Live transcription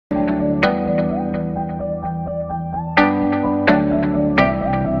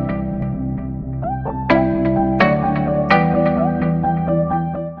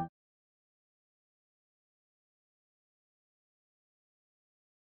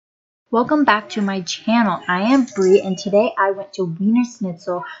Welcome back to my channel. I am Bree and today I went to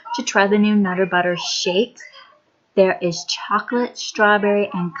Wienerschnitzel to try the new Nutter Butter shake. There is chocolate, strawberry,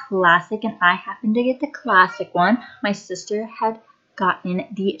 and classic, and I happened to get the classic one. My sister had gotten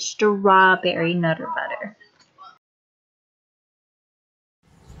the strawberry Nutter Butter.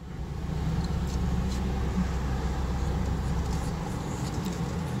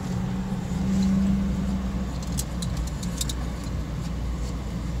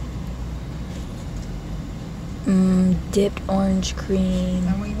 Dipped orange cream.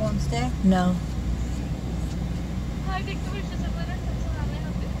 And we want instead? No.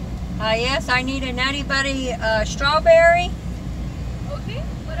 Yes, I need a nutty buddy strawberry. Okay,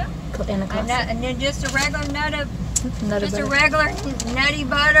 what else? And a classic. And then just a regular Nutter butter. A regular nutty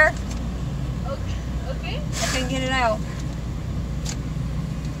butter. Okay. I can get it out.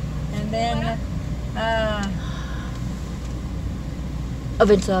 And then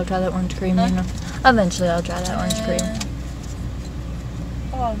Eventually I'll try that orange cream, huh? you know. Eventually I'll try that orange cream.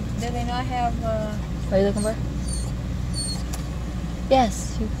 Oh, do they not have What are you looking for?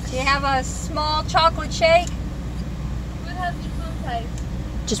 Yes. do you have a small chocolate shake? We have just one size.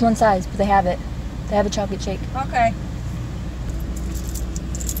 Just one size, but they have it. They have a chocolate shake. Okay.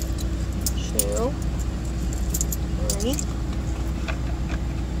 2, 3.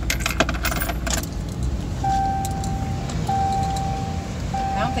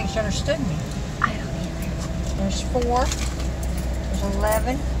 I don't think she understood me. I don't either. There's 4, there's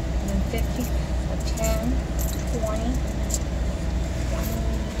 11, and then 50, 10, 20,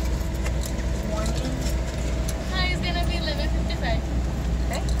 20. No, it's gonna be 11.55.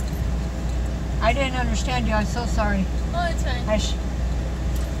 Okay. I didn't understand you. I'm so sorry. Oh, it's fine.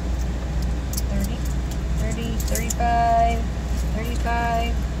 30, 30, 35,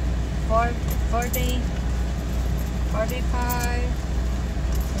 35, 40, 45.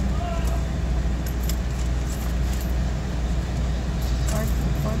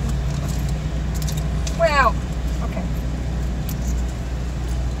 Well, okay.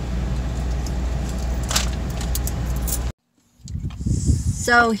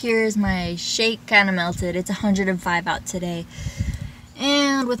 So here's my shake, kind of melted. It's 105 out today.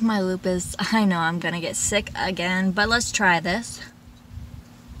 And with my lupus, I know I'm gonna get sick again, but let's try this.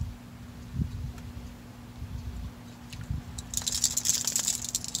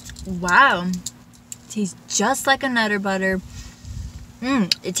 Wow. Tastes just like a Nutter Butter.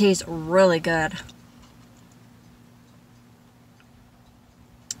 It tastes really good.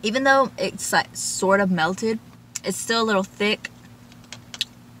 Even though it's like sort of melted, it's still a little thick,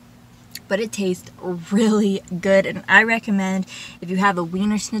 but it tastes really good. And I recommend, if you have a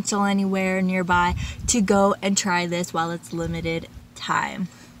Wienerschnitzel anywhere nearby, to go and try this while it's limited time.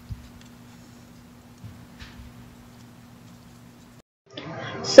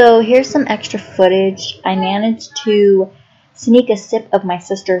 So here's some extra footage. I managed to sneak a sip of my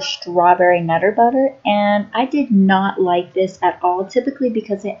sister's strawberry Nutter Butter, and I did not like this at all, typically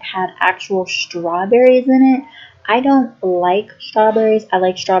because it had actual strawberries in it. I don't like strawberries. I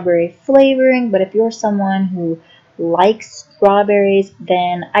like strawberry flavoring, but if you're someone who likes strawberries,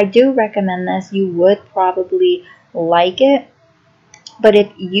 then I do recommend this. You would probably like it. But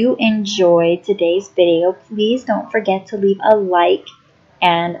if you enjoyed today's video, please don't forget to leave a like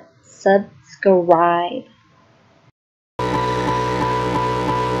and subscribe.